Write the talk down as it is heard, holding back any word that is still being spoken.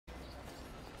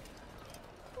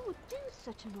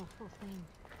such an awful thing.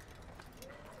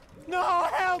 No,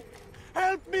 help!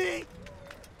 Help me!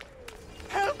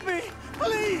 Help me!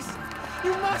 Please!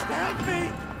 You must help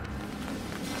me!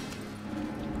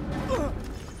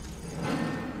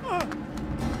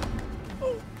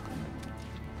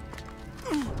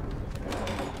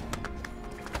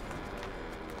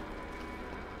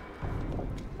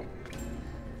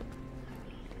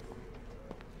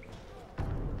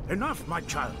 Enough, my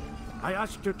child. I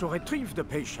asked you to retrieve the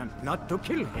patient, not to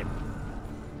kill him.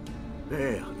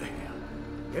 There.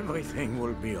 Everything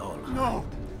will be all right. No!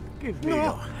 Give me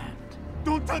your hand.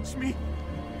 Don't touch me!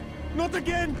 Not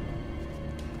again!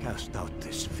 Cast out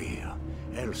this fear,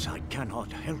 else I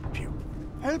cannot help you.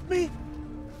 Help me?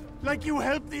 Like you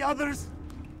helped the others?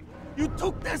 You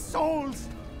took their souls!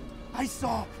 I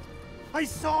saw!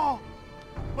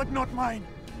 But not mine!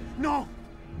 No!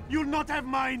 You'll not have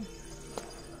mine!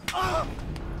 Ah!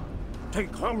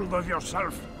 Take hold of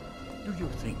yourself! Do you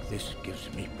think this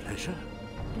gives me pleasure?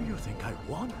 Do you think I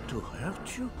want to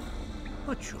hurt you?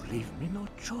 But you leave me no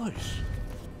choice.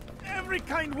 Every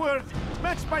kind word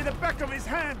matched by the back of his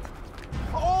hand!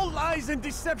 All lies and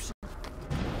deception!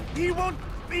 He won't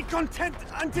be content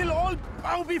until all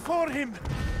bow before him!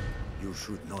 You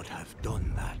should not have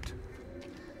done that.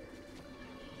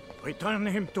 Return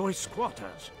him to his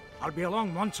quarters. I'll be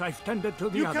along once I've tended to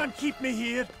the others. You can't keep me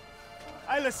here!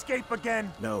 I'll escape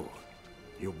again! No,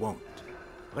 you won't.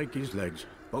 Break his legs,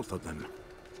 both of them.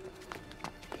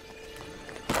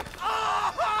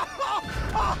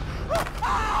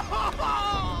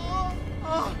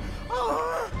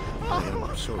 I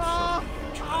am so sorry.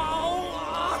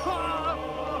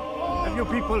 Have you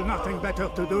people nothing better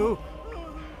to do?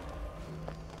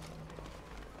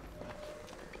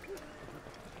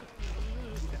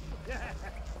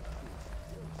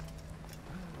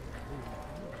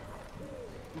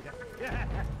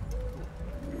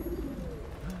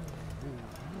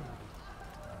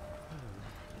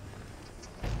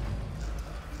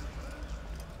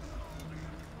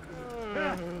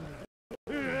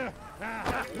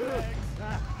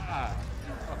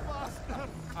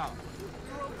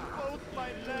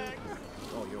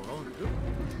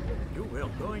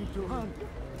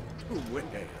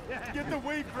 Get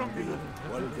away from me!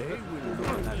 One day we'll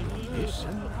look at this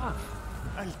and laugh.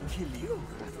 I'll kill you.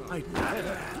 I dare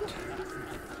that.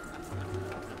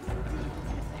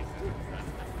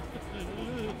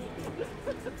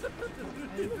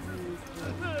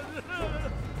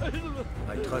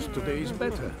 I trust today is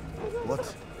better.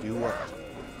 What do you want?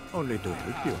 Only to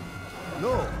help you.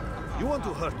 No, you want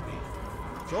to hurt me.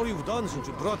 It's all you've done since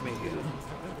you brought me here.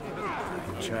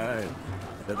 Child,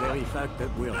 the very fact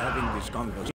that we're having this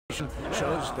conversation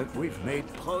shows that we've made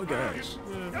progress.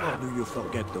 Or do you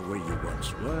forget the way you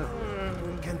once were?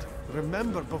 I can't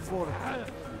remember before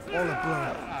all a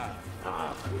blur.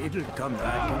 Ah, it'll come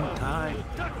back in time.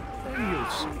 Then you'll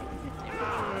see.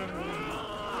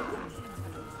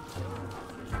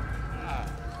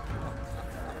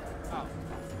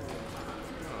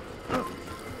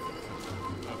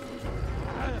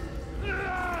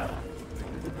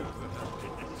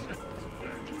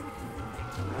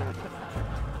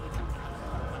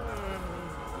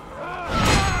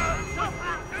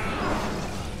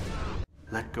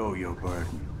 Let go your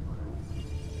burden.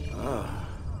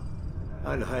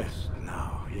 I'll rest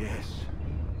now, yes.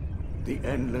 The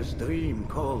endless dream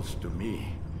calls to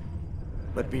me.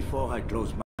 But before I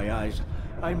close my eyes,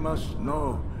 I must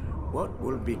know what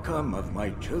will become of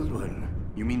my children.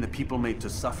 You mean the people made to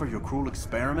suffer your cruel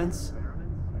experiments?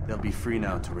 They'll be free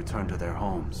now to return to their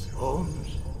homes.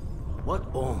 Homes? What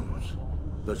homes?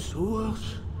 The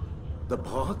sewers? The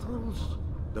brothels?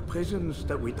 The prisons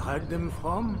that we dragged them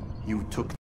from? You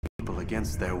took people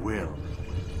against their will.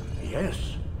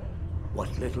 Yes. What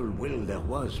little will there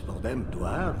was for them to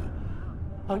have.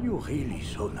 Are you really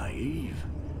so naive?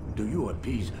 Do you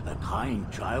appease a crying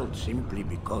child simply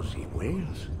because he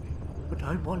wails? But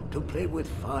I want to play with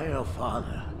fire,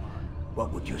 Father.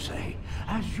 What would you say?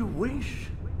 As you wish.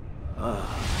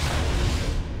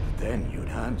 Then you'd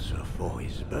answer for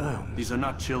his burns. These are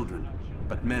not children,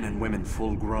 but men and women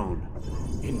full grown.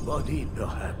 In body,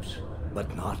 perhaps,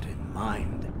 but not in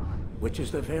mind. Which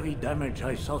is the very damage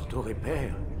I sought to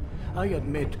repair. I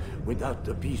admit, without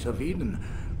the piece of Eden,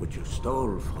 which you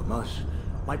stole from us,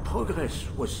 my progress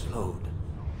was slowed.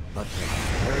 But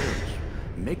the herbs,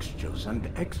 mixtures, and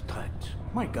extracts,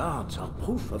 my guards are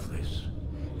proof of this.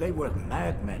 They were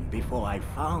madmen before I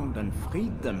found and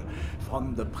freed them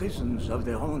from the prisons of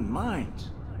their own minds.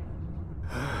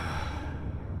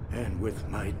 And with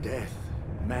my death,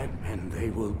 madmen they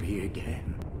will be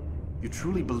again. You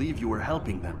truly believe you were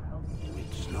helping them?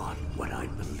 It's not what I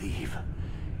believe.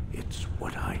 It's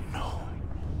what I know.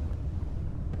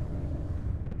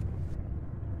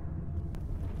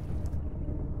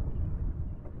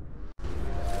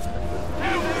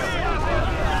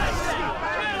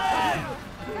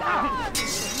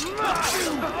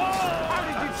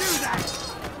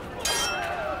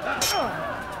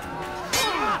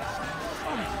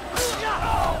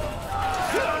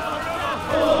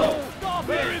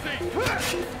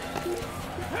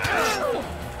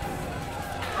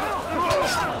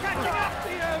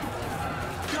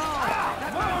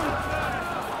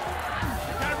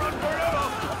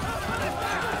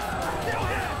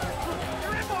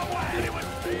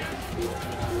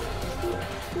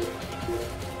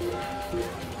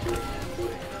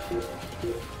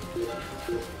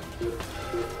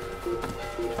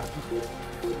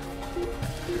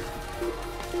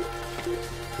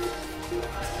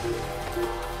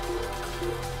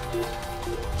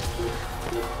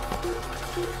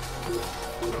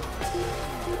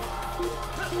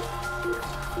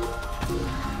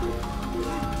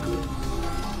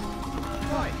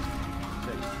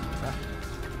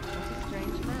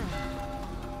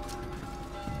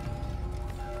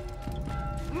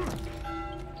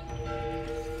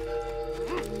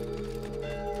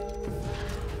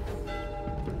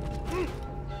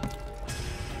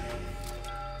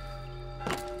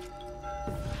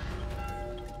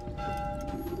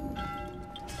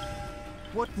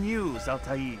 What news,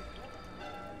 Altair?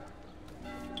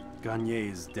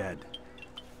 Garnier is dead.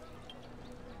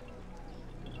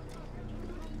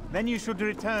 Then you should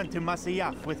return to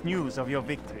Masyaf with news of your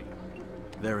victory.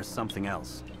 There is something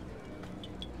else.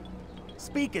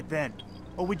 Speak it then,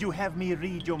 or would you have me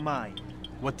read your mind?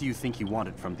 What do you think he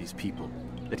wanted from these people?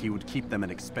 That he would keep them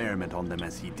and experiment on them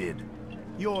as he did?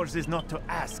 Yours is not to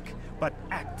ask, but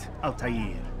act,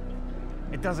 Altair.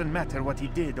 It doesn't matter what he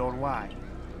did or why.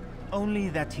 Only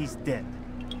that he's dead.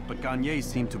 But Garnier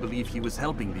seemed to believe he was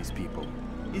helping these people.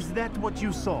 Is that what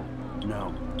you saw? No.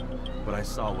 What I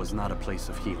saw was not a place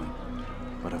of healing,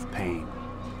 but of pain.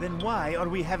 Then why are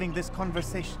we having this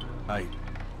conversation?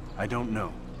 I don't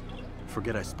know.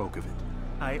 Forget I spoke of it.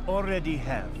 I already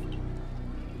have.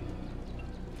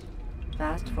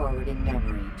 Fast forwarding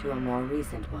memory to a more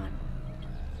recent one.